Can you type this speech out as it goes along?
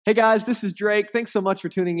Hey guys, this is Drake. Thanks so much for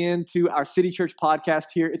tuning in to our City Church podcast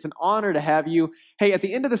here. It's an honor to have you. Hey, at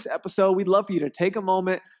the end of this episode, we'd love for you to take a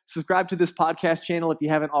moment, subscribe to this podcast channel if you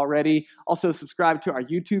haven't already. Also, subscribe to our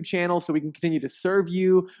YouTube channel so we can continue to serve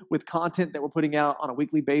you with content that we're putting out on a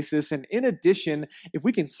weekly basis. And in addition, if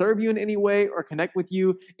we can serve you in any way or connect with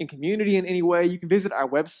you in community in any way, you can visit our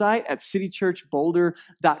website at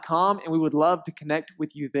citychurchboulder.com, and we would love to connect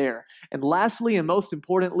with you there. And lastly, and most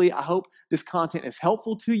importantly, I hope this content is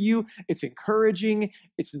helpful to you. It's encouraging,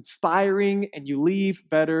 it's inspiring, and you leave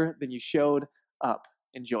better than you showed up.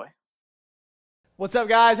 Enjoy. What's up,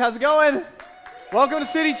 guys? How's it going? Welcome to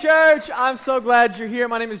City Church. I'm so glad you're here.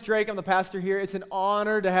 My name is Drake. I'm the pastor here. It's an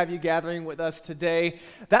honor to have you gathering with us today.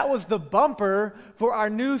 That was the bumper for our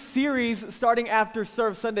new series starting after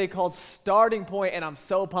Serve Sunday called Starting Point, and I'm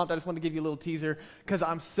so pumped. I just want to give you a little teaser because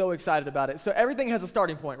I'm so excited about it. So everything has a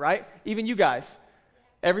starting point, right? Even you guys.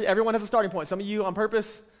 Everyone has a starting point. Some of you on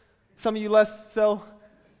purpose, some of you less so.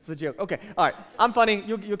 It's a joke. Okay, all right. I'm funny.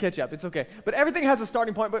 You'll catch up. It's okay. But everything has a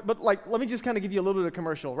starting point. But like, let me just kind of give you a little bit of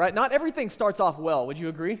commercial, right? Not everything starts off well. Would you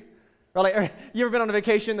agree? Right? Like, you ever been on a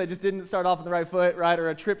vacation that just didn't start off on the right foot, right? Or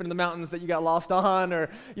a trip into the mountains that you got lost on, or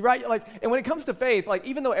you right? Like, and when it comes to faith, like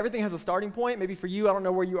even though everything has a starting point, maybe for you, I don't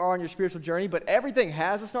know where you are on your spiritual journey, but everything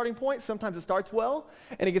has a starting point. Sometimes it starts well,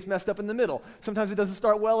 and it gets messed up in the middle. Sometimes it doesn't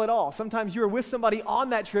start well at all. Sometimes you were with somebody on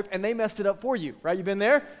that trip, and they messed it up for you, right? You've been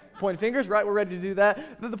there? Pointing fingers, right? We're ready to do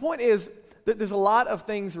that. The point is that there's a lot of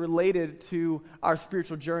things related to our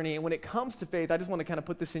spiritual journey, and when it comes to faith, I just want to kind of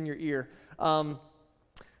put this in your ear.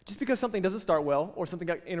 Just because something doesn't start well, or something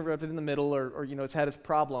got interrupted in the middle, or it's had its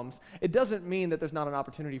problems, it doesn't mean that there's not an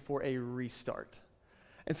opportunity for a restart.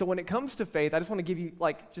 And so when it comes to faith, I just want to give you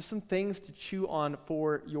just some things to chew on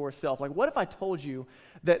for yourself. Like, what if I told you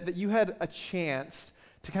that you had a chance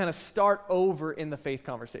to kind of start over in the faith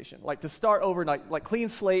conversation? Like to start over, like clean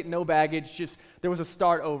slate, no baggage, just there was a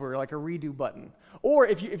start over, like a redo button. Or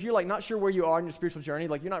if you're like not sure where you are in your spiritual journey,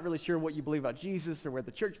 like you're not really sure what you believe about Jesus or where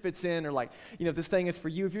the church fits in, or if this thing is for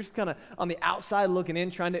you, if you're just kind of on the outside looking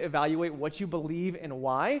in, trying to evaluate what you believe and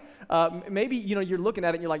why, maybe you're looking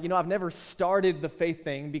at it and you're like, I've never started the faith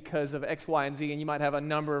thing because of X, Y, and Z, and you might have a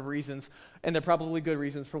number of reasons, and they're probably good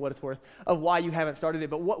reasons for what it's worth, of why you haven't started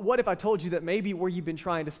it. But what if I told you that maybe where you've been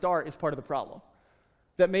trying to start is part of the problem?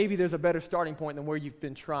 That maybe there's a better starting point than where you've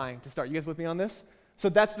been trying to start. You guys with me on this? So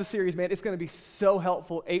that's the series, man. It's going to be so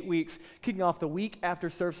helpful. 8 weeks, kicking off the week after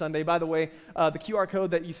Serve Sunday. By the way, the QR code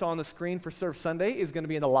that you saw on the screen for Serve Sunday is going to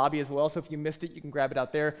be in the lobby as well. So if you missed it, you can grab it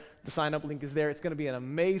out there. The sign-up link is there. It's going to be an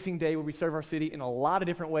amazing day where we serve our city in a lot of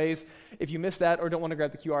different ways. If you missed that or don't want to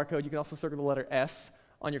grab the QR code, you can also circle the letter S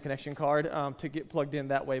on your connection card to get plugged in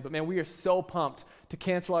that way. But man, we are so pumped to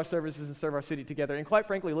cancel our services and serve our city together. And quite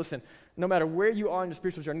frankly, listen, no matter where you are in your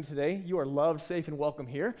spiritual journey today, you are loved, safe, and welcome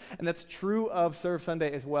here. And that's true of Serve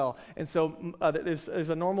Sunday as well. And so there's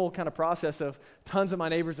a normal kind of process of tons of my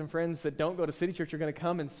neighbors and friends that don't go to City Church are going to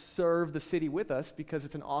come and serve the city with us because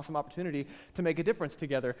it's an awesome opportunity to make a difference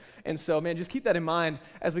together. And so, man, just keep that in mind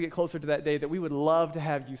as we get closer to that day, that we would love to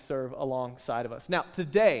have you serve alongside of us. Now,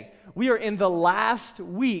 today, we are in the last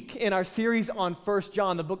week in our series on 1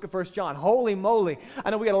 John, the book of 1 John. Holy moly.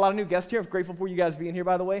 I know we got a lot of new guests here. I'm grateful for you guys being here,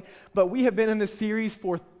 by the way. But we have been in this series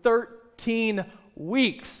for 13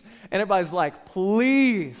 weeks. And everybody's like,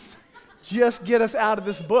 please, just get us out of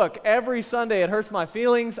this book. Every Sunday, it hurts my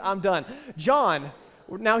feelings. I'm done. John,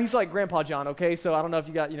 now he's like Grandpa John, okay? So I don't know if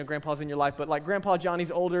you got, grandpas in your life, but like Grandpa John,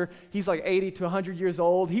 he's older. He's like 80 to 100 years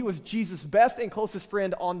old. He was Jesus' best and closest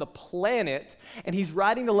friend on the planet, and he's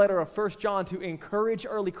writing the letter of 1 John to encourage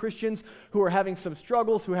early Christians who are having some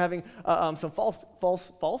struggles, who are having some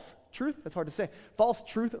false truth, that's hard to say, false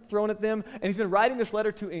truth thrown at them, and he's been writing this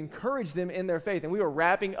letter to encourage them in their faith, and we are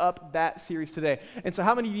wrapping up that series today. And so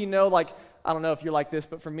how many of you know, I don't know if you're like this,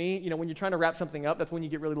 but for me, when you're trying to wrap something up, that's when you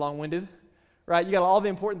get really long-winded, right? You got all the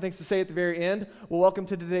important things to say at the very end. Well, welcome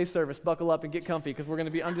to today's service. Buckle up and get comfy because we're going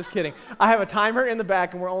to be, I'm just kidding. I have a timer in the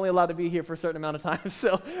back and we're only allowed to be here for a certain amount of time.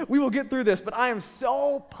 So we will get through this, but I am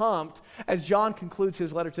so pumped as John concludes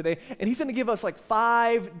his letter today. And he's going to give us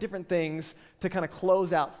 5 different things to kind of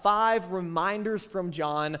close out. 5 reminders from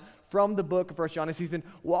John from the book of 1 John as he's been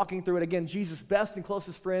walking through it. Again, Jesus' best and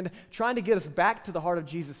closest friend, trying to get us back to the heart of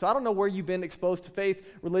Jesus. So I don't know where you've been exposed to faith,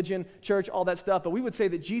 religion, church, all that stuff, but we would say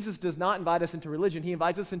that Jesus does not invite us into religion. He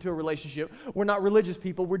invites us into a relationship. We're not religious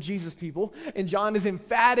people, we're Jesus people. And John is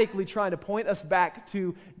emphatically trying to point us back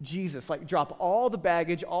to Jesus. Drop all the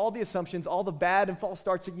baggage, all the assumptions, all the bad and false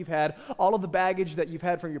starts that you've had, all of the baggage that you've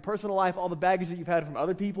had from your personal life, all the baggage that you've had from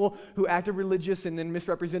other people who acted religious and then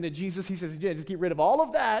misrepresented Jesus. He says, yeah, just get rid of all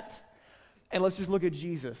of that. And let's just look at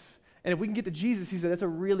Jesus And if we can get to Jesus, he said, that's a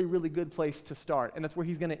really, really good place to start. And that's where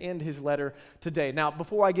he's going to end his letter today. Now,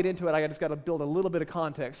 before I get into it, I just got to build a little bit of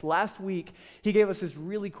context. Last week, he gave us this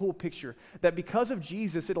really cool picture that because of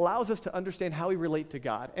Jesus, it allows us to understand how we relate to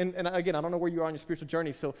God. And again, I don't know where you are on your spiritual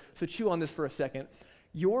journey, so chew on this for a second.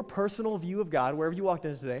 Your personal view of God, wherever you walked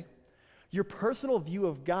in today, your personal view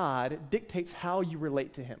of God dictates how you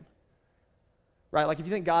relate to him. Right? Like if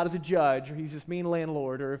you think God is a judge, or he's this mean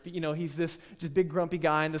landlord, or if, he's this just big grumpy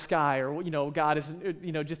guy in the sky, or, God is,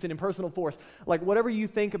 just an impersonal force. Like whatever you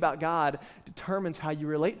think about God determines how you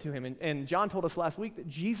relate to him. And John told us last week that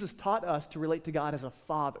Jesus taught us to relate to God as a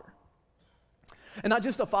father. And not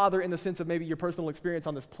just a father in the sense of maybe your personal experience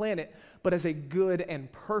on this planet, but as a good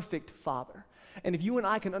and perfect father. And if you and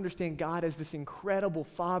I can understand God as this incredible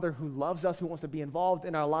Father who loves us, who wants to be involved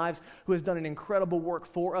in our lives, who has done an incredible work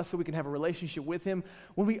for us so we can have a relationship with him,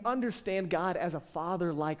 when we understand God as a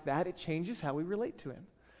Father like that, it changes how we relate to him.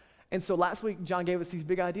 And so last week, John gave us these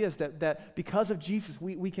big ideas that because of Jesus,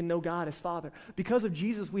 we can know God as Father. Because of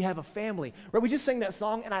Jesus, we have a family. Right? We just sang that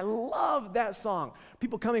song, and I love that song.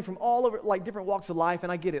 People coming from all over, like, different walks of life,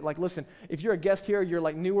 and I get it. Like, listen, if you're a guest here, you're,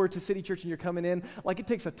 like, newer to City Church and you're coming in, like, it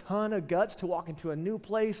takes a ton of guts to walk into a new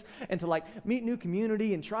place and to, like, meet new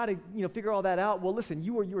community and try to, figure all that out. Well, listen,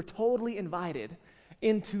 you are totally invited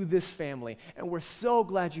into this family. And we're so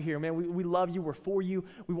glad you're here, man. We love you. We're for you.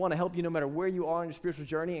 We want to help you no matter where you are on your spiritual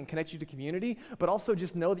journey and connect you to community, but also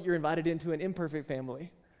just know that you're invited into an imperfect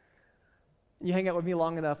family. You hang out with me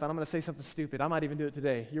long enough, and I'm going to say something stupid. I might even do it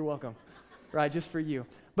today. You're welcome. Right, just for you.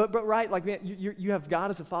 But right, like, man, you have God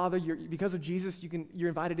as a Father. Because of Jesus, you're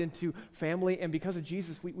invited into family, and because of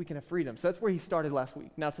Jesus, we can have freedom. So that's where he started last week.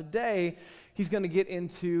 Now today, he's going to get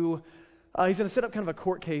into he's going to set up kind of a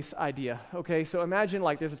court case idea, okay? So imagine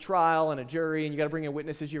like there's a trial and a jury, and you got to bring in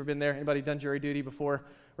witnesses. You ever been there? Anybody done jury duty before?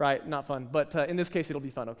 Right? Not fun. But in this case, it'll be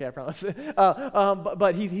fun, okay? I promise.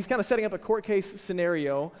 But he's kind of setting up a court case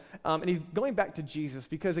scenario, and he's going back to Jesus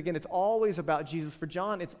because, again, it's always about Jesus. For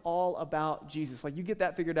John, it's all about Jesus. Like, you get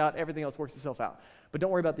that figured out, everything else works itself out. But don't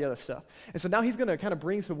worry about the other stuff. And so now he's going to kind of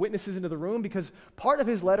bring some witnesses into the room because part of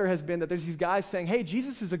his letter has been that there's these guys saying, hey,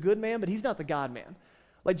 Jesus is a good man, but he's not the God man.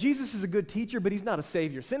 Like, Jesus is a good teacher, but he's not a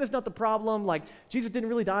savior. Sin is not the problem. Like, Jesus didn't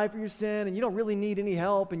really die for your sin, and you don't really need any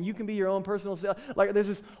help, and you can be your own personal self. Like, there's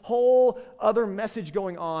this whole other message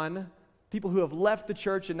going on. People who have left the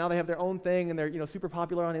church, and now they have their own thing, and they're super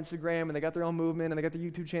popular on Instagram, and they got their own movement, and they got their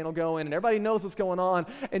YouTube channel going, and everybody knows what's going on.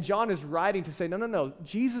 And John is writing to say, no,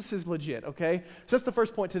 Jesus is legit, okay? So that's the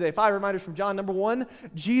first point today. 5 reminders from John. Number 1,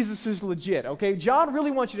 Jesus is legit, okay? John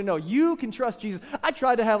really wants you to know you can trust Jesus. I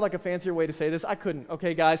tried to have like a fancier way to say this. I couldn't,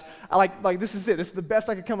 okay, guys? I like this is it. This is the best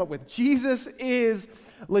I could come up with. Jesus is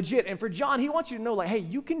legit. And for John, he wants you to know, like, hey,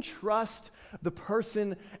 you can trust the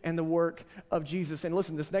person and the work of Jesus. And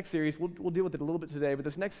listen, this next series, we'll deal with it a little bit today, but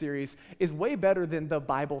this next series is way better than the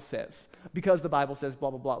Bible says, because the Bible says blah,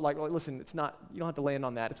 blah, blah. Like listen, it's not, you don't have to land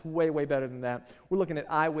on that. It's way, way better than that. We're looking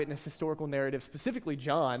at eyewitness historical narrative, specifically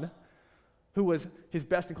John, who was his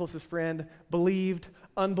best and closest friend, believed,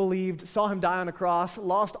 unbelieved, saw him die on a cross,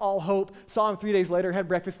 lost all hope, saw him 3 days later, had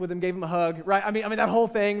breakfast with him, gave him a hug, right? I mean that whole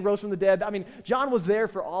thing, rose from the dead. I mean, John was there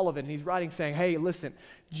for all of it, and he's writing saying, hey, listen,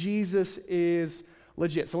 Jesus is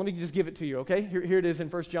legit. So let me just give it to you, okay? Here it is in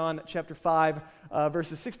 1 John chapter 5,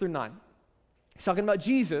 verses 6 through 9. He's talking about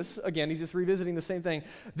Jesus. Again, he's just revisiting the same thing.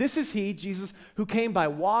 This is he, Jesus, who came by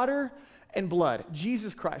water and blood,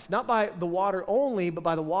 Jesus Christ, not by the water only, but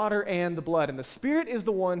by the water and the blood. And the Spirit is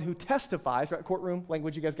the one who testifies, right? Courtroom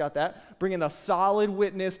language, you guys got that? Bringing a solid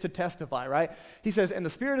witness to testify, right? He says, and the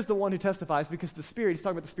Spirit is the one who testifies because the Spirit, he's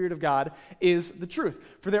talking about the Spirit of God, is the truth.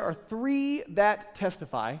 For there are 3 that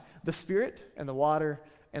testify, the Spirit and the water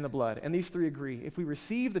and the blood. And these 3 agree. If we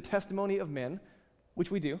receive the testimony of men,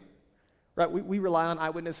 which we do, right? We rely on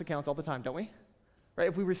eyewitness accounts all the time, don't we? Right?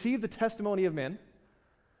 If we receive the testimony of men,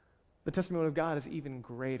 the testimony of God is even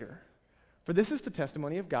greater. For this is the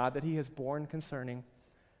testimony of God that he has borne concerning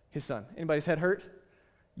his Son. Anybody's head hurt?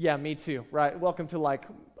 Yeah, me too, right? Welcome to like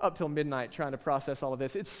up till midnight trying to process all of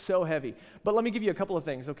this. It's so heavy. But let me give you a couple of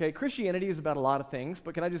things, okay? Christianity is about a lot of things,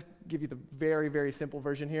 but can I just give you the very, very simple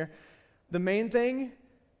version here? The main thing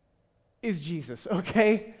is Jesus,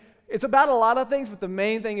 okay? It's about a lot of things, but the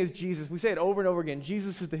main thing is Jesus. We say it over and over again.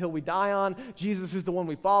 Jesus is the hill we die on. Jesus is the one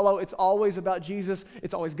we follow. It's always about Jesus.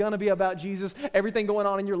 It's always going to be about Jesus. Everything going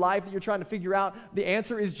on in your life that you're trying to figure out, the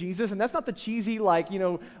answer is Jesus. And that's not the cheesy, like,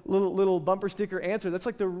 little bumper sticker answer. That's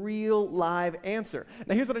like the real live answer.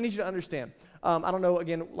 Now, here's what I need you to understand. I don't know,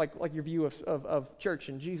 again, like your view of church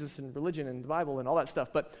and Jesus and religion and the Bible and all that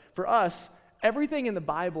stuff. But for us, everything in the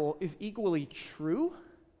Bible is equally true,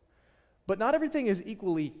 but not everything is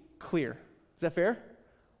equally clear. Is that fair?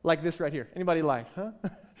 Like this right here. Anybody like, huh?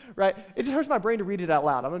 Right? It just hurts my brain to read it out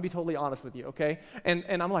loud. I'm going to be totally honest with you, okay?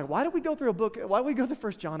 And I'm like, why did we go through a book? Why did we go through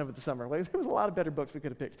 1 John over the summer? Like, there was a lot of better books we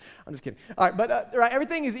could have picked. I'm just kidding. All right, but right,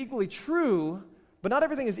 everything is equally true, but not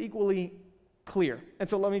everything is equally clear. And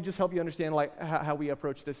so let me just help you understand like how we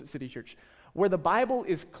approach this at City Church. Where the Bible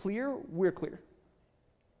is clear, we're clear.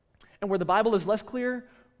 And where the Bible is less clear,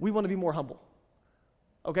 we want to be more humble.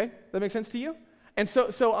 Okay? That makes sense to you? And so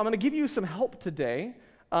I'm going to give you some help today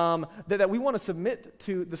that we want to submit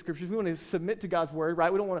to the Scriptures. We want to submit to God's Word,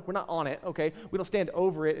 right? We're not on it, okay? We don't stand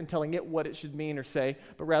over it and telling it what it should mean or say,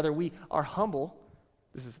 but rather we are humble.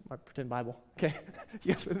 This is my pretend Bible, okay?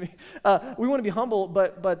 You guys with me? We want to be humble,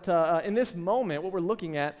 but in this moment, what we're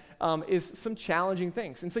looking at is some challenging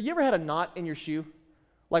things. And so you ever had a knot in your shoe?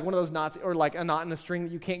 Like one of those knots, or like a knot in a string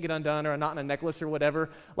that you can't get undone, or a knot in a necklace or whatever?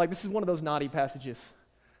 Like this is one of those naughty passages.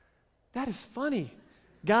 That is funny.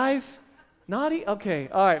 Guys, naughty? Okay,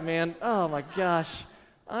 all right, man. Oh my gosh.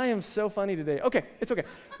 I am so funny today. Okay, it's okay.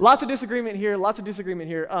 Lots of disagreement here.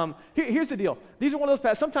 Here's the deal. These are one of those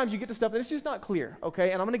passages. Sometimes you get to stuff and it's just not clear,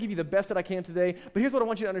 okay? And I'm going to give you the best that I can today. But here's what I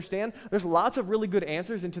want you to understand. There's lots of really good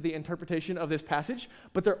answers into the interpretation of this passage,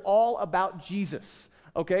 but they're all about Jesus,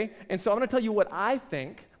 okay? And so I'm going to tell you what I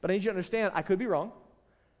think, but I need you to understand I could be wrong,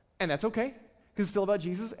 and that's okay. Because it's still about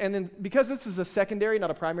Jesus. And then because this is a secondary, not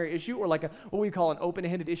a primary issue, or like what we call an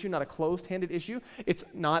open-handed issue, not a closed-handed issue, it's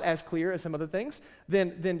not as clear as some other things,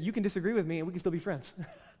 then you can disagree with me and we can still be friends.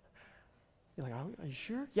 You're like, are you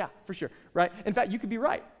sure? Yeah, for sure, right? In fact, you could be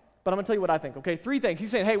right. But I'm going to tell you what I think, okay? 3 things.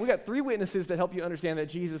 He's saying, hey, we got 3 witnesses that help you understand that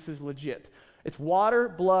Jesus is legit. It's water,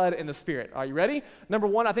 blood, and the Spirit. Are you ready? Number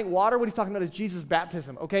 1, I think water, what he's talking about is Jesus'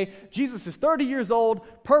 baptism, okay? Jesus is 30 years old,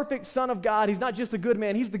 perfect Son of God. He's not just a good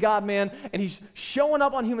man, he's the God man, and he's showing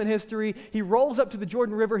up on human history. He rolls up to the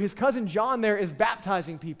Jordan River. His cousin John there is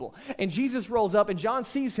baptizing people. And Jesus rolls up, and John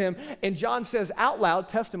sees him, and John says out loud,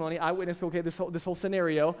 testimony, eyewitness, okay, this whole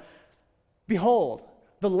scenario, behold,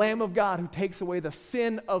 the Lamb of God who takes away the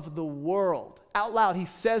sin of the world. Out loud, he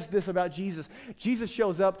says this about Jesus. Jesus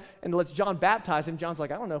shows up and lets John baptize him. John's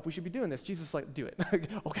like, I don't know if we should be doing this. Jesus is like, do it. Okay,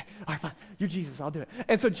 all right, fine. You're Jesus, I'll do it.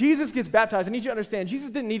 And so Jesus gets baptized. I need you to understand,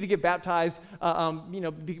 Jesus didn't need to get baptized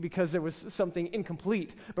because there was something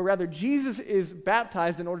incomplete, but rather Jesus is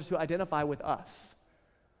baptized in order to identify with us.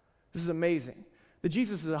 This is amazing. That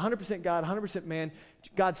Jesus is 100% God, 100% man.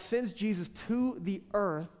 God sends Jesus to the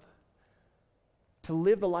earth to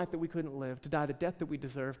live the life that we couldn't live, to die the death that we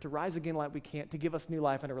deserve, to rise again like we can't, to give us new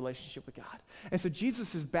life and a relationship with God. And so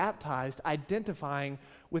Jesus is baptized, identifying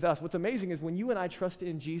with us. What's amazing is when you and I trust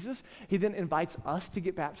in Jesus, he then invites us to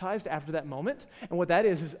get baptized after that moment. And what that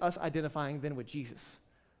is us identifying then with Jesus.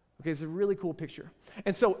 Okay, it's a really cool picture.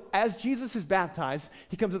 And so as Jesus is baptized,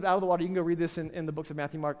 he comes up out of the water. You can go read this in the books of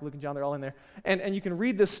Matthew, Mark, Luke, and John. They're all in there. And you can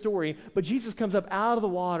read this story. But Jesus comes up out of the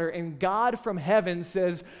water, and God from heaven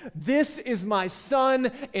says, this is my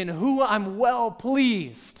son in whom I'm well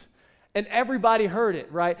pleased. And everybody heard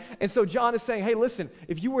it, right? And so John is saying, hey, listen,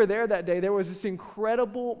 if you were there that day, there was this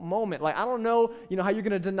incredible moment. Like, I don't know, how you're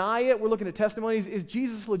going to deny it. We're looking at testimonies. Is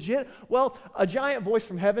Jesus legit? Well, a giant voice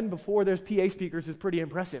from heaven before there's PA speakers is pretty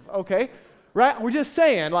impressive, okay? Right? We're just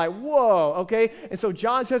saying, like, whoa, okay? And so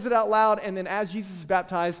John says it out loud, and then as Jesus is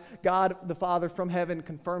baptized, God the Father from heaven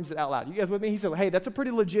confirms it out loud. You guys with me? He said, hey, that's a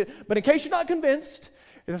pretty legit, but in case you're not convinced,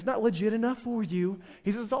 if it's not legit enough for you,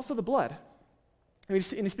 he says it's also the blood. And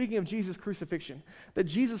he's speaking of Jesus' crucifixion, that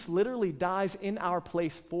Jesus literally dies in our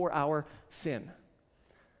place for our sin.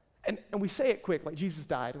 And we say it quick, like Jesus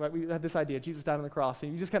died, right? We have this idea, Jesus died on the cross,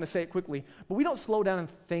 and you just kind of say it quickly, but we don't slow down and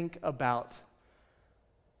think about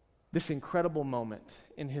this incredible moment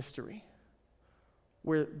in history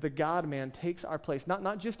where the God-man takes our place,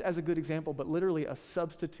 not just as a good example, but literally a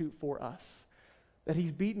substitute for us, that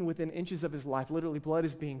he's beaten within inches of his life. Literally, blood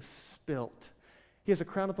is being spilt. He has a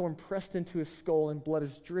crown of thorn pressed into his skull, and blood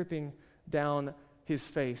is dripping down his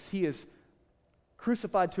face. He is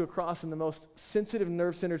crucified to a cross in the most sensitive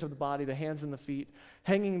nerve centers of the body, the hands and the feet,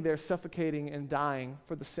 hanging there suffocating and dying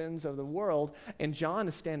for the sins of the world. And John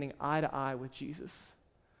is standing eye to eye with Jesus,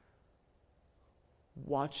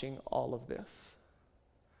 watching all of this.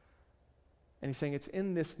 And he's saying it's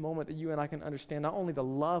in this moment that you and I can understand not only the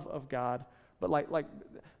love of God, but like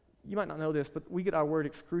you might not know this, but we get our word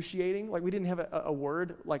excruciating. Like we didn't have a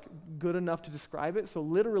word like good enough to describe it. So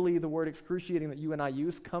literally the word excruciating that you and I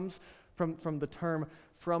use comes from the term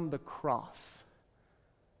from the cross.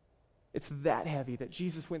 It's that heavy that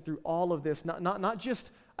Jesus went through all of this, not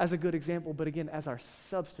just as a good example, but again as our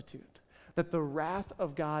substitute. That the wrath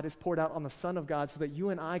of God is poured out on the Son of God so that you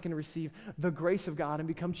and I can receive the grace of God and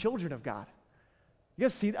become children of God. You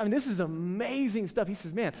guys see, I mean, this is amazing stuff. He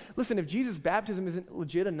says, man, listen, if Jesus' baptism isn't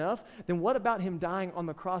legit enough, then what about him dying on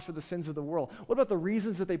the cross for the sins of the world? What about the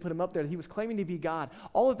reasons that they put him up there? That he was claiming to be God,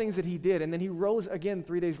 all the things that he did, and then he rose again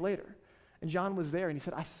 3 days later. And John was there, and he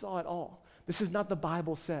said, I saw it all. This is not the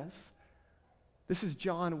Bible says. This is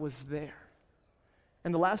John was there.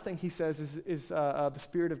 And the last thing he says is the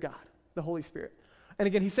Spirit of God, the Holy Spirit. And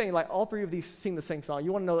again, he's saying, like, all three of these sing the same song.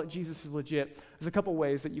 You want to know that Jesus is legit. There's a couple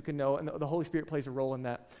ways that you can know, and the Holy Spirit plays a role in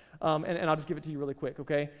that. And I'll just give it to you really quick,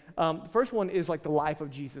 okay? The first one is, like, the life of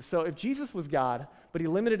Jesus. So if Jesus was God, but he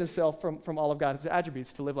limited himself from all of God's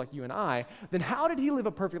attributes to live like you and I, then how did he live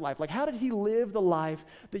a perfect life? Like, how did he live the life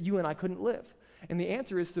that you and I couldn't live? And the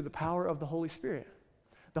answer is through the power of the Holy Spirit.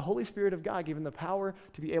 The Holy Spirit of God gave him the power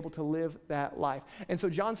to be able to live that life. And so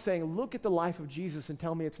John's saying, look at the life of Jesus and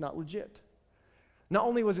tell me it's not legit. Not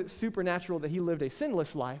only was it supernatural that he lived a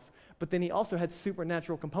sinless life, but then he also had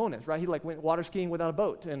supernatural components, right? He went water skiing without a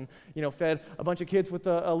boat, and fed a bunch of kids with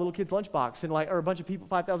a little kid's lunchbox, and or a bunch of people,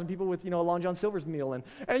 5,000 people with a Long John Silver's meal, and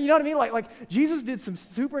you know what I mean? Like Jesus did some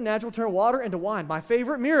supernatural turn water into wine. My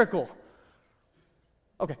favorite miracle.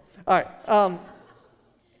 Okay, all right.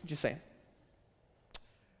 Just saying.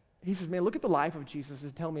 He says, man, look at the life of Jesus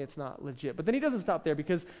and tell me it's not legit. But then he doesn't stop there,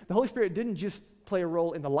 because the Holy Spirit didn't just play a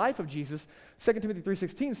role in the life of Jesus. 2 Timothy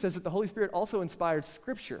 3:16 says that the Holy Spirit also inspired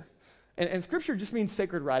Scripture. And Scripture just means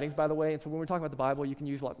sacred writings, by the way. And so when we're talking about the Bible, you can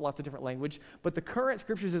use lots of different language. But the current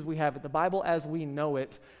Scriptures as we have it, the Bible as we know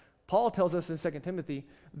it, Paul tells us in 2 Timothy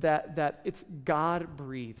that it's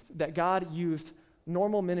God-breathed, that God used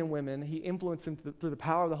normal men and women. He influenced them through the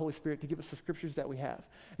power of the Holy Spirit to give us the Scriptures that we have.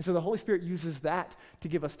 And so the Holy Spirit uses that to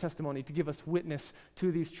give us testimony, to give us witness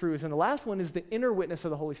to these truths. And the last one is the inner witness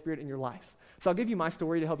of the Holy Spirit in your life. So I'll give you my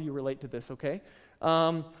story to help you relate to this, okay?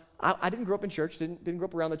 I didn't grow up in church, didn't grow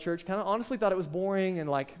up around the church, kind of honestly thought it was boring, and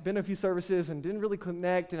been to a few services and didn't really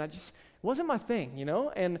connect, and it wasn't my thing,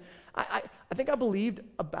 And I think I believed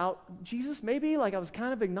about Jesus maybe, I was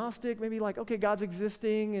kind of agnostic, maybe okay, God's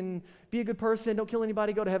existing, and be a good person, don't kill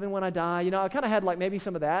anybody, go to heaven when I die, I kind of had maybe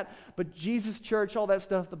some of that, but Jesus, church, all that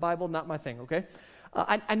stuff, the Bible, not my thing, okay?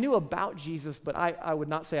 I knew about Jesus, but I would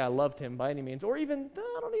not say I loved him by any means, or even,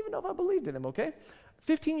 I don't even know if I believed in him, okay?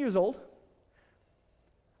 15 years old,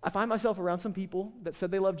 I find myself around some people that said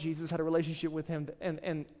they loved Jesus, had a relationship with him,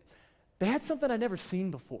 and they had something I'd never seen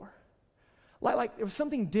before. Like there was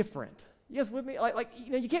something different. You guys with me?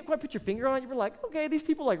 You can't quite put your finger on it. You're like, okay, these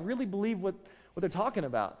people really believe what they're talking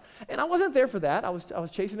about. And I wasn't there for that. I was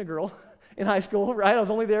chasing a girl in high school, right? I was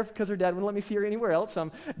only there because her dad wouldn't let me see her anywhere else. So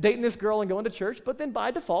I'm dating this girl and going to church, but then by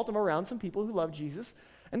default, I'm around some people who love Jesus.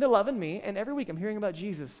 And they're loving me, and every week I'm hearing about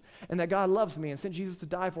Jesus and that God loves me and sent Jesus to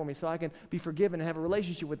die for me so I can be forgiven and have a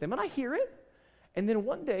relationship with him. And I hear it, and then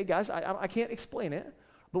one day, guys, I can't explain it,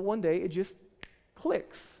 but one day it just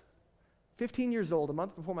clicks. 15 years old, a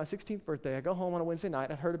month before my 16th birthday, I go home on a Wednesday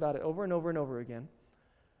night. I'd heard about it over and over and over again.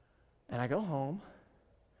 And I go home,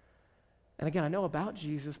 and again, I know about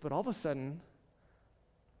Jesus, but all of a sudden,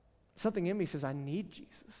 something in me says, I need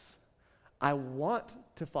Jesus. I want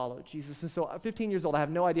to follow Jesus. And so I'm 15 years old. I have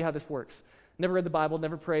no idea how this works. Never read the Bible,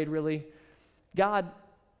 never prayed really. God,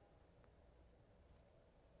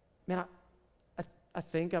 man, I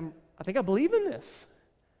think I believe in this.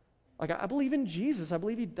 I believe in Jesus. I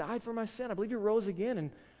believe he died for my sin. I believe he rose again. And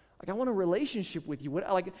I want a relationship with you.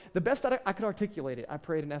 The best that I could articulate it, I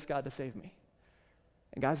prayed and asked God to save me.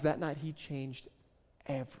 And guys, that night he changed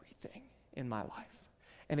everything in my life.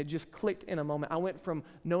 And it just clicked in a moment. I went from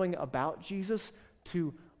knowing about Jesus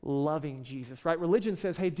to loving Jesus, right? Religion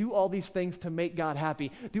says, hey, do all these things to make God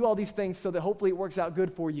happy. Do all these things so that hopefully it works out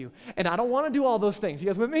good for you. And I don't want to do all those things. You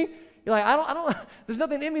guys with me? You're like, I don't, there's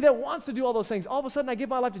nothing in me that wants to do all those things. All of a sudden I give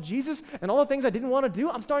my life to Jesus, and all the things I didn't want to do,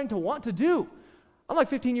 I'm starting to want to do. I'm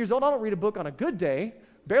 15 years old. I don't read a book on a good day,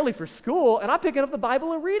 barely for school, and I'm picking up the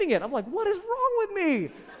Bible and reading it. I'm like, what is wrong with me?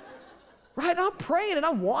 Right? And I'm praying, and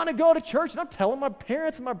I want to go to church, and I'm telling my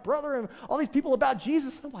parents and my brother and all these people about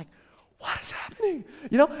Jesus. And I'm like, what is happening?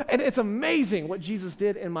 And it's amazing what Jesus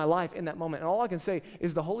did in my life in that moment. And all I can say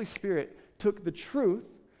is the Holy Spirit took the truth,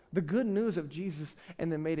 the good news of Jesus,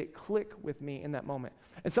 and then made it click with me in that moment.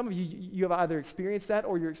 And some of you have either experienced that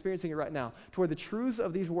or you're experiencing it right now, to where the truths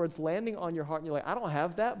of these words landing on your heart, and you're like, I don't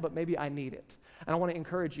have that, but maybe I need it. And I want to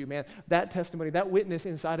encourage you, man, that testimony, that witness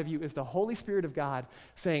inside of you is the Holy Spirit of God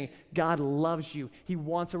saying, God loves you. He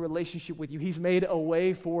wants a relationship with you. He's made a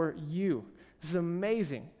way for you. This is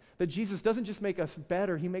amazing. That Jesus doesn't just make us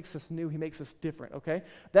better, he makes us new, he makes us different, okay?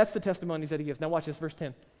 That's the testimonies that he gives. Now watch this, verse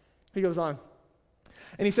 10. He goes on,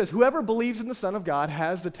 and he says, whoever believes in the Son of God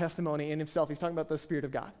has the testimony in himself. He's talking about the Spirit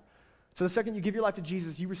of God. So the second you give your life to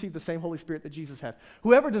Jesus, you receive the same Holy Spirit that Jesus had.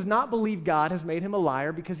 Whoever does not believe God has made him a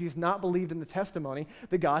liar because he has not believed in the testimony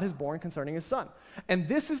that God has borne concerning his Son. And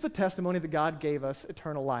this is the testimony that God gave us,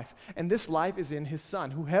 eternal life. And this life is in his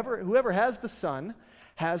Son. Whoever has the Son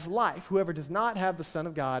has life. Whoever does not have the Son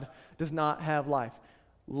of God does not have life.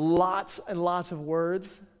 Lots and lots of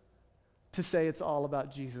words to say it's all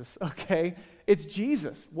about Jesus, okay? It's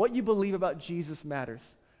Jesus. What you believe about Jesus matters.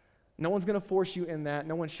 No one's going to force you in that.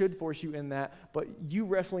 No one should force you in that. But you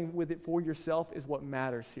wrestling with it for yourself is what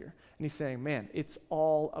matters here. And he's saying, man, it's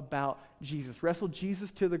all about Jesus. Wrestle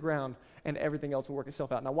Jesus to the ground, and everything else will work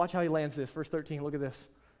itself out. Now watch how he lands this. Verse 13, look at this.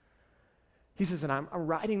 He says, and I'm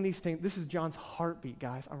writing these things. This is John's heartbeat,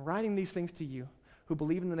 guys. I'm writing these things to you who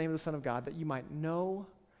believe in the name of the Son of God, that you might know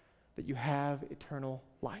that you have eternal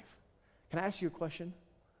life. Can I ask you a question?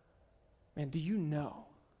 Man, do you know?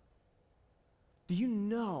 Do you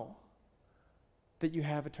know that you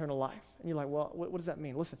have eternal life? And you're like, well, what does that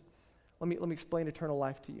mean? Listen, let me explain eternal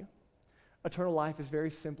life to you. Eternal life is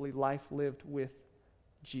very simply life lived with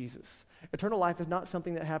Jesus. Eternal life is not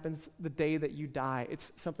something that happens the day that you die.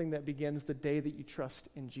 It's something that begins the day that you trust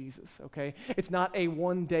in Jesus, okay? It's not a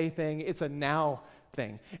one-day thing. It's a now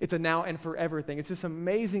thing. It's a now and forever thing. It's this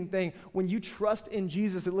amazing thing. When you trust in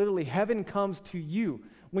Jesus, it literally, heaven comes to you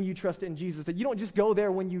when you trust in Jesus. That you don't just go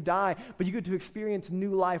there when you die, but you get to experience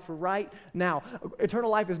new life right now.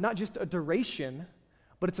 Eternal life is not just a duration,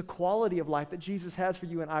 but it's a quality of life that Jesus has for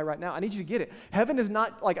you and I right now. I need you to get it. Heaven is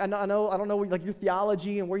not, like, I don't know, like your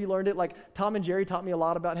theology and where you learned it. Like Tom and Jerry taught me a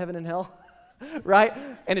lot about heaven and hell, right?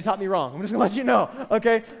 And it taught me wrong. I'm just gonna let you know,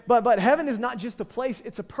 okay? But heaven is not just a place,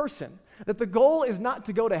 it's a person. That the goal is not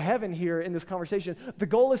to go to heaven here in this conversation. The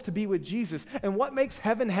goal is to be with Jesus. And what makes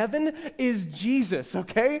heaven heaven is Jesus,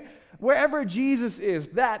 okay? Wherever Jesus is,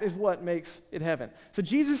 that is what makes it heaven. So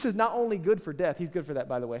Jesus is not only good for death, he's good for that,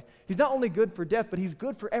 by the way. He's not only good for death, but he's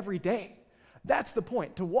good for every day. That's the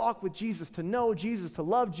point, to walk with Jesus, to know Jesus, to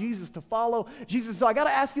love Jesus, to follow Jesus. So I got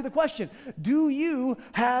to ask you the question, do you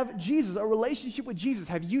have Jesus, a relationship with Jesus?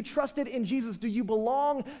 Have you trusted in Jesus? Do you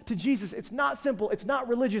belong to Jesus? It's not simple. It's not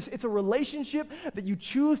religious. It's a relationship that you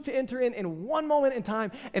choose to enter in one moment in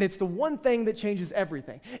time, and it's the one thing that changes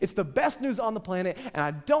everything. It's the best news on the planet, and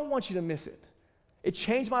I don't want you to miss it. It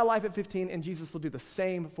changed my life at 15, and Jesus will do the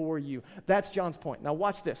same for you. That's John's point. Now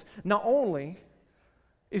watch this. Not only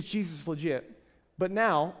is Jesus legit, but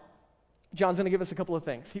now John's going to give us a couple of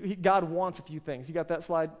things. God wants a few things. You got that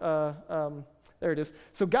slide? There it is.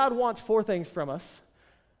 So God wants 4 things from us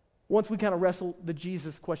once we kind of wrestle the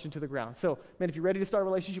Jesus question to the ground. So, man, if you're ready to start a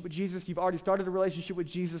relationship with Jesus, you've already started a relationship with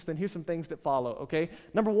Jesus, then here's some things that follow, okay?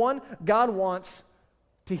 Number 1, God wants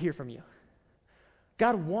to hear from you.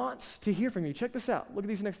 God wants to hear from you. Check this out. Look at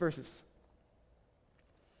these next verses.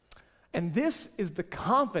 And this is the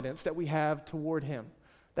confidence that we have toward him.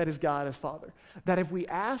 That is God as Father. That if we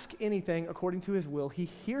ask anything according to his will, he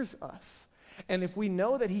hears us. And if we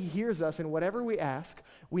know that he hears us in whatever we ask,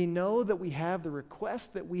 we know that we have the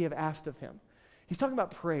request that we have asked of him. He's talking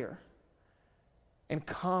about prayer and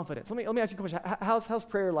confidence. Let me ask you a question. How's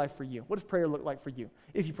prayer life for you? What does prayer look like for you,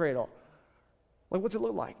 if you pray at all? Like, what's it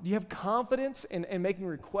look like? Do you have confidence in making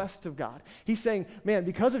requests of God? He's saying, man,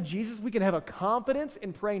 because of Jesus, we can have a confidence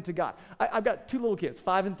in praying to God. I've got 2 little kids,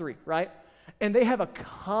 5 and 3, right? And they have a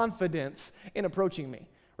confidence in approaching me,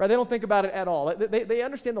 right? They don't think about it at all. They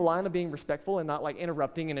understand the line of being respectful and not like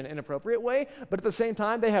interrupting in an inappropriate way, but at the same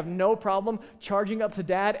time, they have no problem charging up to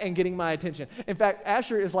dad and getting my attention. In fact,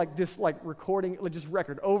 Asher is like this, like recording, just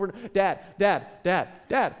record over, dad, dad, dad,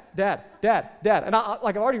 dad, dad, dad, dad. And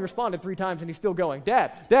I've already responded 3 times and he's still going,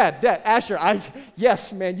 dad, dad, dad, Asher,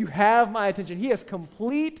 yes, man, you have my attention. He has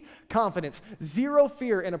complete confidence, 0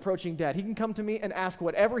 fear in approaching dad. He can come to me and ask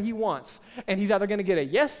whatever he wants, and he's either going to get a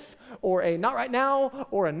yes or a not right now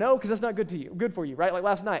or a no, because that's not good for you, right? Like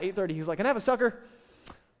last night, 8:30, he was like, can I have a sucker?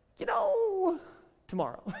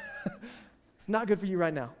 Tomorrow. It's not good for you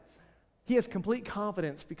right now. He has complete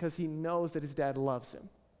confidence because he knows that his dad loves him.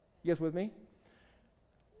 You guys with me?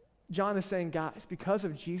 John is saying, guys, because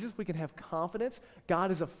of Jesus, we can have confidence. God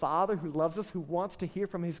is a father who loves us, who wants to hear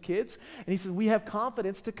from his kids. And he says we have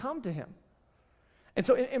confidence to come to him. And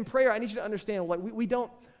so in prayer, I need you to understand, like we're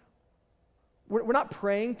not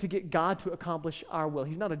praying to get God to accomplish our will.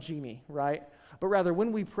 He's not a genie, right? But rather,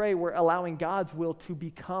 when we pray, we're allowing God's will to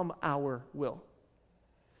become our will.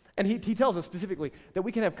 And he tells us specifically that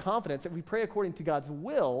we can have confidence that if we pray according to God's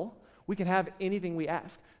will, we can have anything we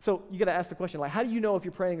ask. So you got to ask the question, like, how do you know if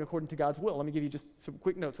you're praying according to God's will? Let me give you just some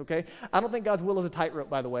quick notes, okay? I don't think God's will is a tightrope,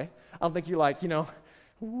 by the way. I don't think you're like,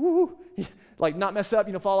 like not mess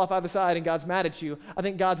up, fall off either side and God's mad at you. I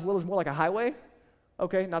think God's will is more like a highway.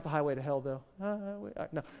 Okay, not the highway to hell, though.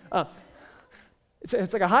 No.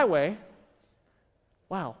 It's like a highway.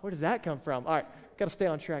 Wow, where does that come from? All right, got to stay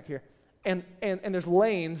on track here. And there's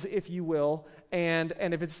lanes, if you will, and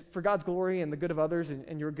if it's for God's glory and the good of others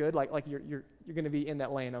and you're good, like you're going to be in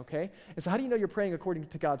that lane, okay? And so how do you know you're praying according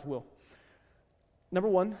to God's will? Number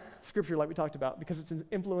one, Scripture, like we talked about, because it's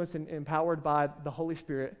influenced and empowered by the Holy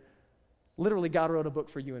Spirit. Literally, God wrote a book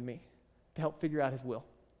for you and me to help figure out His will.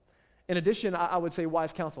 In addition, I would say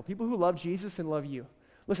wise counsel, people who love Jesus and love you.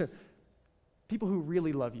 Listen, people who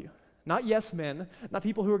really love you. Not yes men, not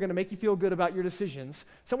people who are going to make you feel good about your decisions.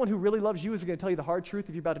 Someone who really loves you is going to tell you the hard truth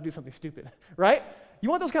if you're about to do something stupid, right? You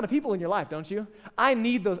want those kind of people in your life, don't you? I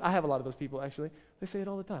need those. I have a lot of those people, actually. They say it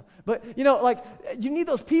all the time. But, you need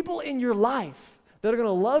those people in your life that are going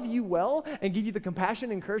to love you well and give you the compassion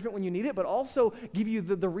and encouragement when you need it, but also give you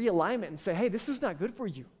the realignment and say, hey, this is not good for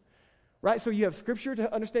you, right? So you have Scripture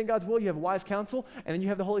to understand God's will, you have wise counsel, and then you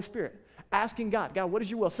have the Holy Spirit. Asking God, what is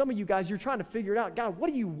your will? Some of you guys, you're trying to figure it out. God, what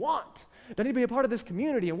do you want? Do I need to be a part of this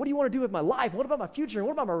community? And what do you want to do with my life? What about my future? And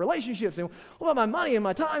what about my relationships? And what about my money and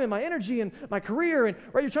my time and my energy and my career? And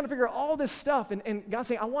right, you're trying to figure out all this stuff. And God's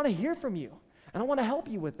saying, I want to hear from you. And I want to help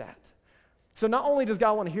you with that. So not only does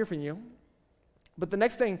God want to hear from you, but the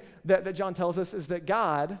next thing that John tells us is that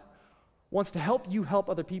God wants to help you help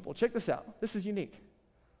other people. Check this out. This is unique.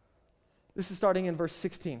 This is starting in verse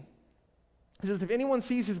 16. He says, if anyone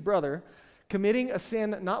sees his brother committing a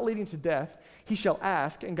sin not leading to death, he shall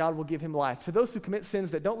ask, and God will give him life. To those who commit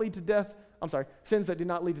sins that don't lead to death, sins that do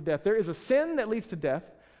not lead to death. There is a sin that leads to death.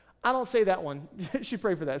 I don't say that one. You should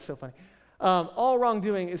pray for that. It's so funny. All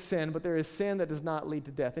wrongdoing is sin, but there is sin that does not lead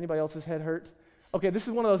to death. Anybody else's head hurt? Okay, this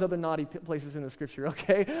is one of those other naughty places in the Scripture,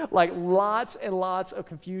 okay? Like lots and lots of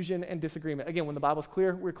confusion and disagreement. Again, when the Bible's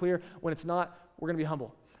clear, we're clear. When it's not, we're going to be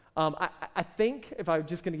humble. I think, if I'm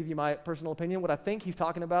just going to give you my personal opinion, what I think he's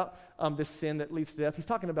talking about, this sin that leads to death, he's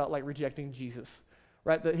talking about like rejecting Jesus,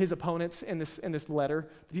 right? His opponents in this letter,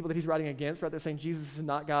 the people that he's writing against, right? They're saying Jesus is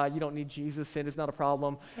not God, you don't need Jesus, sin is not a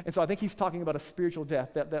problem. And so I think he's talking about a spiritual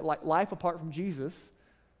death, that like life apart from Jesus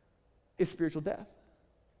is spiritual death.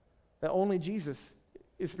 That only Jesus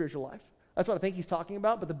is spiritual life. That's what I think he's talking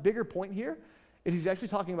about, but the bigger point here is he's actually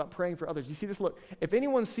talking about praying for others. You see this? Look, if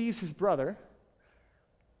anyone sees his brother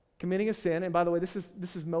committing a sin, and by the way, this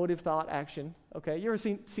is motive, thought, action, okay? You ever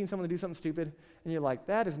seen someone do something stupid, and you're like,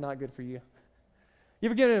 that is not good for you? You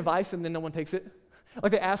ever given advice, and then no one takes it?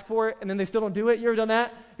 Like they ask for it, and then they still don't do it? You ever done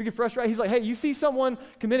that? You get frustrated. He's like, hey, you see someone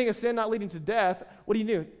committing a sin not leading to death, what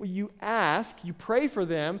do? Well, you ask, you pray for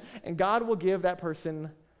them, and God will give that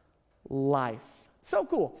person life. So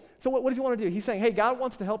cool. So what does he want to do? He's saying, hey, God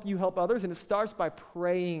wants to help you help others, and it starts by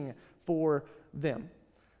praying for them.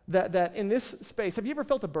 That in this space, have you ever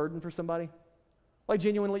felt a burden for somebody? Like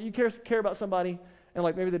genuinely, you care about somebody, and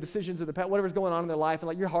like maybe the decisions of the past, whatever's going on in their life, and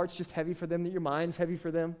like your heart's just heavy for them, that your mind's heavy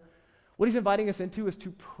for them. What he's inviting us into is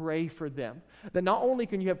to pray for them. That not only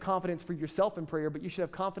can you have confidence for yourself in prayer, but you should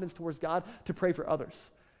have confidence towards God to pray for others.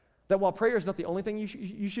 That while prayer is not the only thing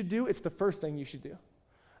you should do, it's the first thing you should do.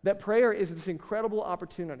 That prayer is this incredible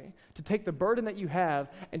opportunity to take the burden that you have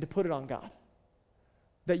and to put it on God.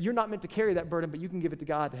 That you're not meant to carry that burden, but you can give it to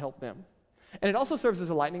God to help them. And it also serves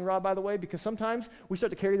as a lightning rod, by the way, because sometimes we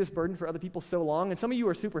start to carry this burden for other people so long, and some of you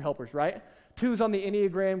are super helpers, right? 2's on the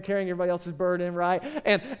Enneagram, carrying everybody else's burden, right?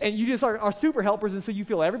 And you just are super helpers, and so you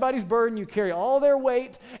feel everybody's burden, you carry all their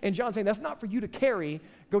weight, and John's saying, that's not for you to carry,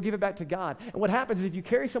 go give it back to God. And what happens is if you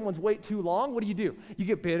carry someone's weight too long, what do? You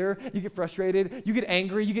get bitter, you get frustrated, you get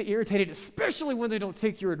angry, you get irritated, especially when they don't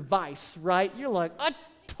take your advice, right? You're like, I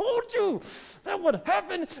told you that would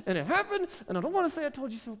happen, and it happened, and I don't want to say I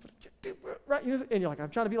told you so, but right? And you're like, I'm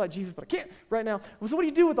trying to be like Jesus, but I can't right now. Well, so what do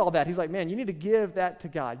you do with all that? He's like, man, you need to give that to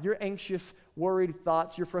God. Your anxious, worried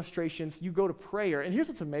thoughts, your frustrations, you go to prayer. And here's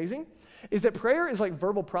what's amazing, is that prayer is like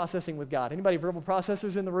verbal processing with God. Anybody verbal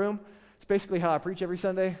processors in the room? It's basically how I preach every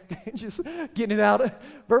Sunday, just getting it out.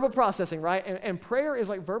 Verbal processing, right? And prayer is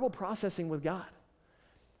like verbal processing with God.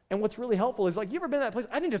 And what's really helpful is like, you ever been in that place?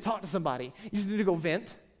 I need to talk to somebody. You just need to go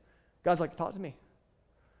vent. God's like, talk to me.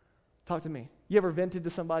 Talk to me. You ever vented to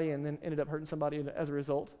somebody and then ended up hurting somebody as a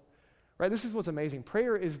result? Right? This is what's amazing.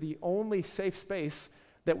 Prayer is the only safe space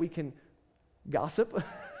that we can gossip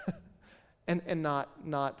and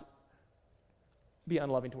not be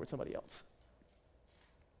unloving towards somebody else.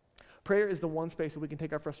 Prayer is the one space that we can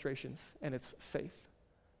take our frustrations, and it's safe,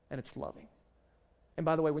 and it's loving. And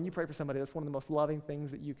by the way, when you pray for somebody, that's one of the most loving things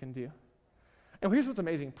that you can do. And here's what's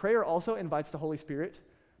amazing. Prayer also invites the Holy Spirit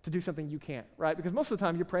to do something you can't, right? Because most of the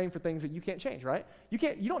time you're praying for things that you can't change, right? You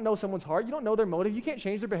don't know someone's heart. You don't know their motive. You can't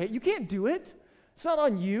change their behavior. You can't do it. It's not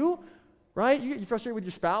on you. right? You're frustrated with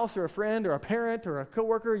your spouse or a friend or a parent or a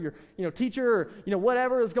coworker, your teacher, or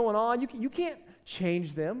whatever is going on. You can't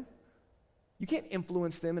change them. You can't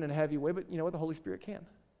influence them in a heavy way, but you know what? The Holy Spirit can.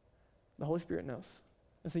 The Holy Spirit knows.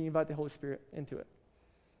 And so you invite the Holy Spirit into it.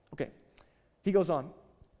 Okay. He goes on.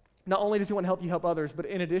 Not only does he want to help you help others, but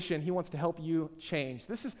in addition, he wants to help you change.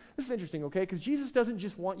 This is interesting, okay? Because Jesus doesn't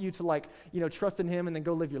just want you to trust in him and then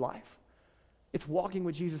go live your life. It's walking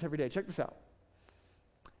with Jesus every day. Check this out.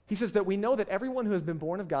 He says that we know that everyone who has been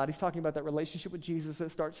born of God, he's talking about that relationship with Jesus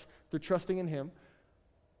that starts through trusting in him,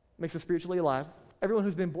 makes us spiritually alive. Everyone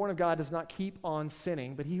who's been born of God does not keep on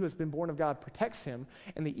sinning, but he who has been born of God protects him,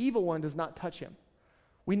 and the evil one does not touch him.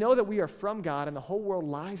 We know that we are from God, and the whole world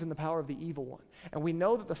lies in the power of the evil one. And we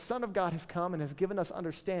know that the Son of God has come and has given us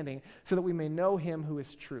understanding so that we may know him who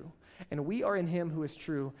is true. And we are in him who is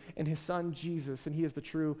true, in his Son Jesus, and he is the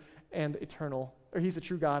true and eternal, or he's the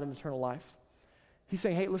true God and eternal life. He's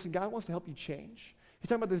saying, hey, listen, God wants to help you change. He's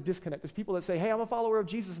talking about this disconnect. There's people that say, hey, I'm a follower of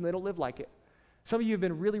Jesus, and they don't live like it. Some of you have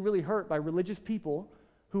been really, really hurt by religious people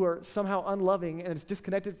who are somehow unloving, and it's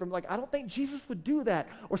disconnected from I don't think Jesus would do that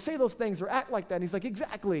or say those things or act like that. And he's like,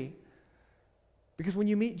 exactly. Because when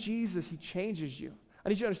you meet Jesus, he changes you. I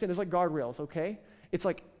need you to understand there's guardrails, okay? It's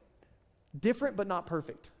different but not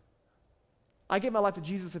perfect. I gave my life to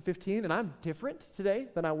Jesus at 15, and I'm different today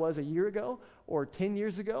than I was a year ago or 10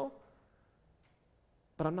 years ago,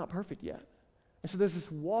 but I'm not perfect yet. And so there's this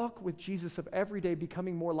walk with Jesus of every day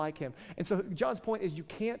becoming more like him. And so John's point is you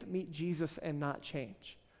can't meet Jesus and not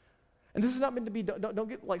change. And this is not meant to be, don't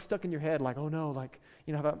get stuck in your head oh no,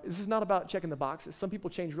 this is not about checking the boxes. Some people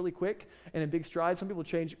change really quick and in big strides. Some people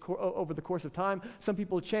change over the course of time. Some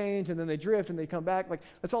people change and then they drift and they come back.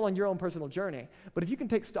 That's all on your own personal journey. But if you can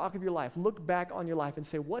take stock of your life, look back on your life and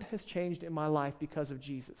say, what has changed in my life because of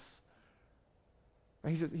Jesus?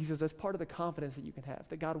 Right? He says that's part of the confidence that you can have,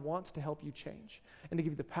 that God wants to help you change and to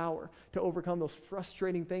give you the power to overcome those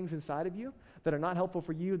frustrating things inside of you that are not helpful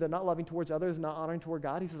for you, that are not loving towards others, not honoring toward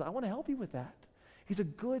God. He says, I want to help you with that. He's a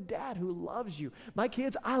good dad who loves you. My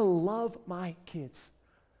kids, I love my kids.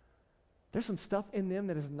 There's some stuff in them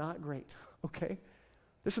that is not great, okay?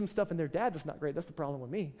 There's some stuff in their dad that's not great. That's the problem with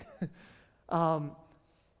me. But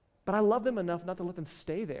I love them enough not to let them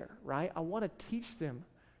stay there, right? I want to teach them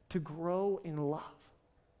to grow in love.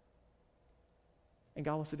 And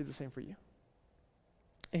God wants to do the same for you.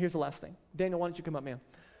 And here's the last thing. Daniel, why don't you come up, man?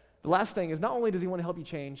 The last thing is not only does he want to help you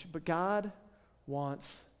change, but God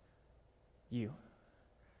wants you.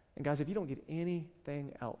 And guys, if you don't get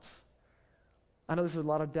anything else, I know this is a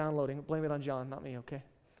lot of downloading. Blame it on John, not me, okay?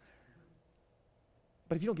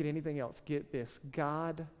 But if you don't get anything else, get this.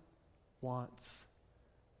 God wants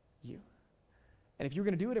you. And if you're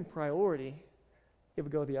going to do it in priority, it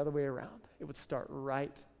would go the other way around. It would start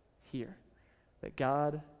right here. That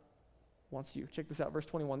God wants you. Check this out, verse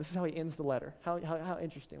 21. This is how he ends the letter. How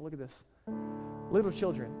interesting. Look at this. Little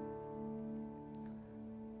children,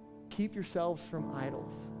 keep yourselves from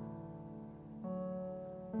idols.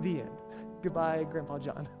 The end. Goodbye, Grandpa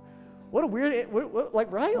John. What a weird,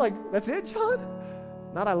 right? That's it, John?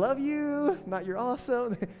 Not I love you, not you're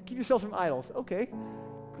awesome. Keep yourselves from idols. Okay,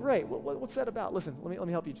 great. What's that about? Listen, let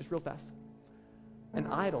me help you just real fast. An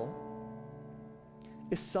idol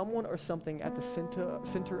is someone or something at the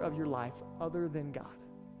center of your life other than God.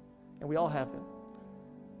 And we all have them.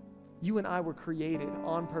 You and I were created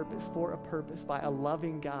on purpose, for a purpose, by a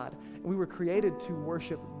loving God. And we were created to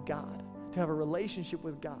worship God, to have a relationship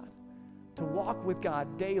with God, to walk with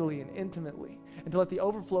God daily and intimately, and to let the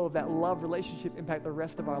overflow of that love relationship impact the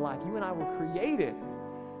rest of our life. You and I were created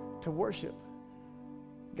to worship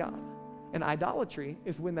God. And idolatry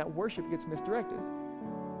is when that worship gets misdirected.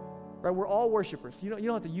 Right? We're all worshipers. You don't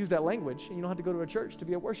have to use that language, and you don't have to go to a church to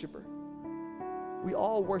be a worshiper. We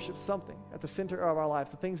all worship something at the center of our lives,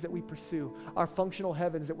 the things that we pursue, our functional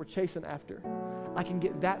heavens that we're chasing after. I can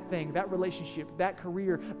get that thing, that relationship, that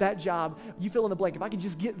career, that job. You fill in the blank. If I can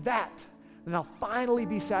just get that, then I'll finally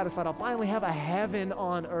be satisfied. I'll finally have a heaven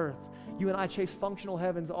on earth. You and I chase functional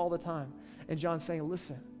heavens all the time. And John's saying,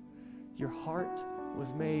 listen, your heart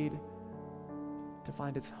was made to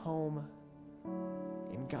find its home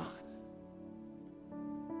in God.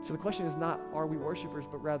 So the question is not, are we worshipers,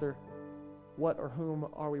 but rather, what or whom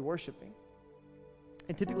are we worshiping?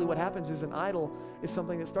 And typically what happens is an idol is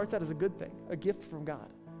something that starts out as a good thing, a gift from God.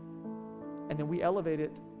 And then we elevate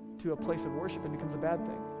it to a place of worship and becomes a bad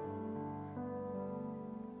thing.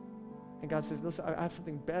 And God says, listen, I have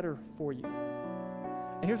something better for you.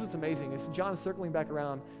 And here's what's amazing is John is circling back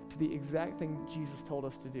around to the exact thing Jesus told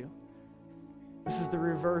us to do. This is the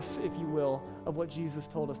reverse, if you will, of what Jesus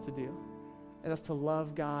told us to do. And that's to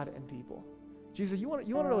love God and people. Jesus, you want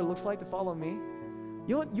to know what it looks like to follow me?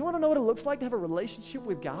 You want to know what it looks like to have a relationship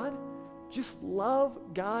with God? Just love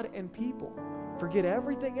God and people. Forget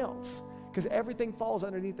everything else, because everything falls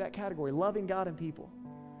underneath that category, loving God and people.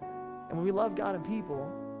 And when we love God and people,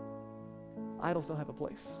 idols don't have a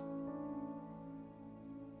place.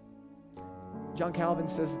 John Calvin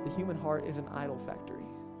says that the human heart is an idol factory,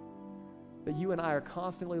 that you and I are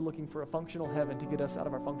constantly looking for a functional heaven to get us out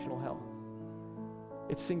of our functional hell.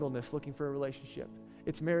 It's singleness looking for a relationship.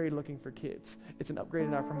 It's married looking for kids. It's an upgrade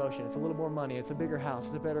in our promotion. It's a little more money. It's a bigger house.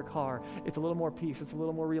 It's a better car. It's a little more peace. It's a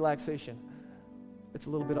little more relaxation. It's a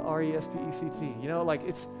little bit of R-E-S-P-E-C-T. You know, like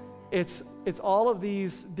it's all of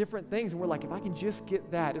these different things. And we're like, if I can just get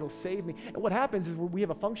that, it'll save me. And what happens is we have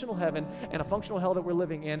a functional heaven and a functional hell that we're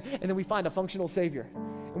living in. And then we find a functional Savior.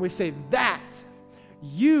 And we say, that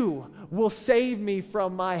you will save me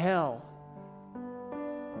from my hell.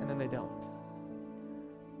 And then they don't.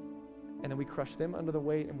 And then we crush them under the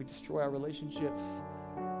weight and we destroy our relationships.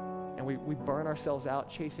 And we burn ourselves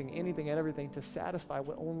out chasing anything and everything to satisfy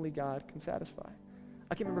what only God can satisfy.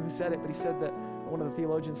 I can't remember who said it, but he said that, one of the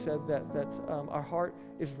theologians said that our heart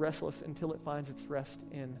is restless until it finds its rest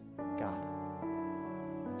in God.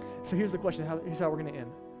 So here's the question. Here's how we're going to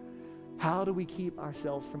end. How do we keep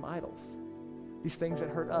ourselves from idols? These things that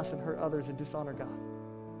hurt us and hurt others and dishonor God.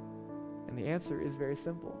 And the answer is very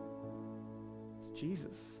simple. It's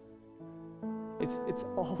Jesus. It's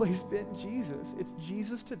always been Jesus. It's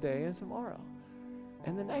Jesus today and tomorrow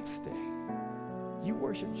and the next day. You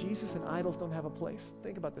worship Jesus and idols don't have a place.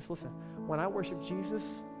 Think about this. Listen, when I worship Jesus,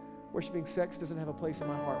 worshiping sex doesn't have a place in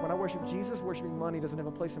my heart. When I worship Jesus, worshiping money doesn't have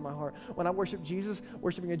a place in my heart. When I worship Jesus,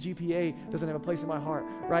 worshiping a GPA doesn't have a place in my heart,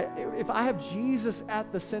 right? If I have Jesus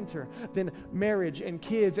at the center, then marriage and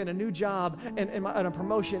kids and a new job and a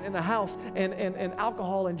promotion and a house and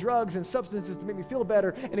alcohol and drugs and substances to make me feel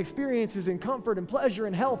better and experiences and comfort and pleasure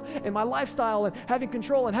and health and my lifestyle and having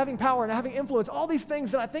control and having power and having influence, all these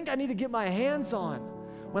things that I think I need to get my hands on.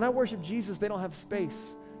 When I worship Jesus, they don't have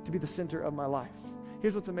space to be the center of my life.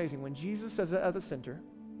 Here's what's amazing. When Jesus is at the center,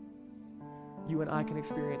 you and I can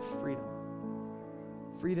experience freedom.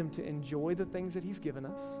 Freedom to enjoy the things that he's given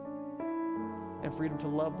us, and freedom to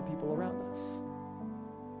love the people around us.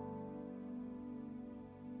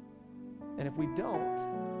 And if we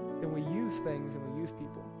don't, then we use things and we use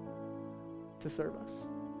people to serve us.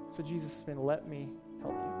 So Jesus is saying, let me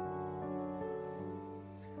help you.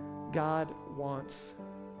 God wants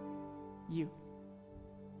you.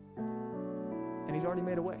 And he's already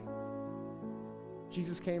made a way.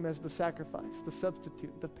 Jesus came as the sacrifice, the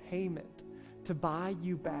substitute, the payment to buy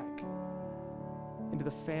you back into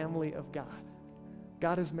the family of God.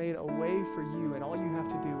 God has made a way for you, and all you have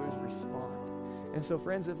to do is respond. And so,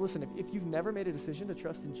 friends, if you've never made a decision to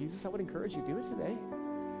trust in Jesus, I would encourage you, do it today.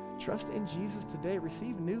 Trust in Jesus today.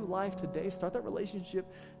 Receive new life today. Start that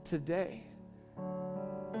relationship today.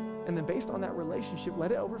 And then based on that relationship,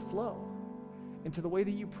 let it overflow into the way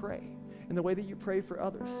that you pray, in the way that you pray for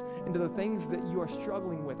others, into the things that you are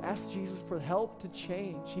struggling with. Ask Jesus for help to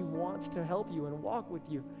change. He wants to help you and walk with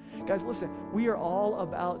you. Guys, listen, we are all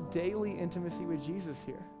about daily intimacy with Jesus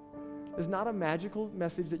here. There's not a magical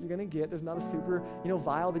message that you're going to get. There's not a super,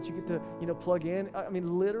 vial that you get to, plug in. I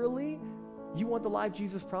mean, literally, you want the life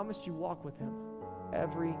Jesus promised, you walk with him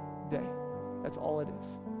every day. That's all it is.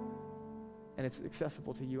 And it's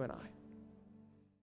accessible to you and I.